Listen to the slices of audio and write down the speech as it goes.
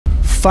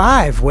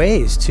5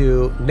 ways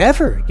to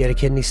never get a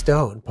kidney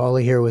stone.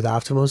 Paulie here with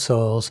Optimum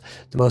Souls.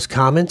 The most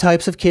common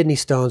types of kidney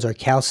stones are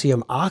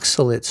calcium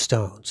oxalate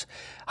stones.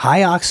 High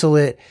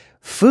oxalate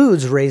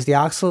foods raise the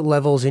oxalate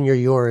levels in your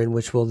urine,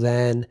 which will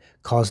then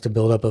cause the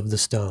buildup of the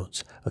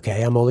stones.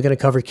 Okay, I'm only going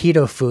to cover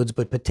keto foods,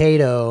 but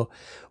potato,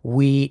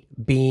 wheat,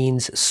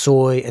 beans,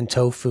 soy, and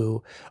tofu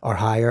are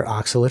higher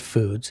oxalate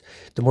foods.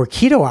 The more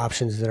keto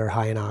options that are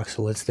high in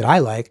oxalates that I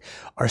like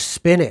are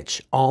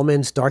spinach,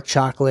 almonds, dark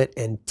chocolate,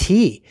 and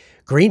tea.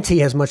 Green tea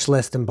has much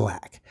less than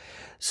black,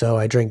 so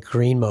I drink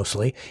green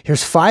mostly.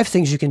 Here's 5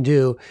 things you can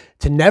do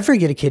to never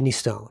get a kidney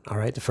stone. All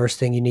right, the first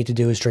thing you need to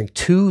do is drink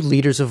 2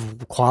 liters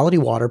of quality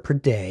water per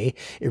day.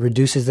 It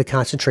reduces the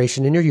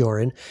concentration in your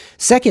urine.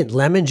 Second,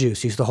 lemon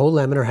juice. Use the whole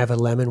lemon or have a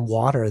lemon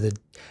water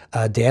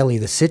daily.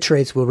 The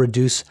citrates will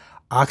reduce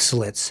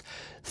oxalates.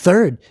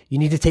 Third, you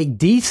need to take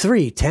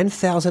D3,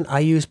 10,000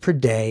 IUs per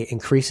day,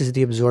 increases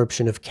the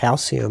absorption of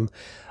calcium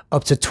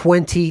up to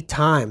 20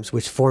 times,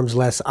 which forms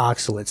less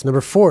oxalates.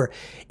 Number 4,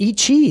 eat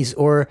cheese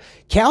or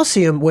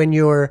calcium. When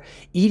you're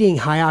eating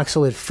high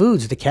oxalate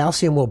foods, the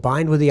calcium will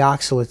bind with the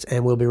oxalates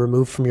and will be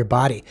removed from your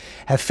body.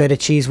 Have feta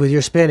cheese with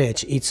your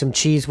spinach. Eat some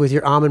cheese with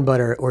your almond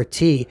butter or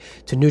tea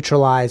to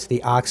neutralize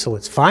the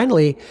oxalates.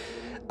 Finally,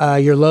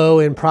 you're low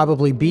in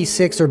probably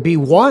B6 or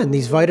B1.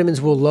 These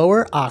vitamins will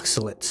lower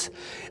oxalates.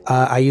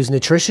 I use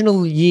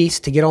nutritional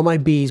yeast to get all my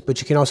Bs,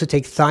 but you can also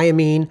take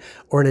thiamine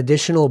or an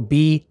additional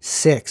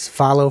B6.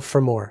 Follow for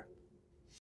more.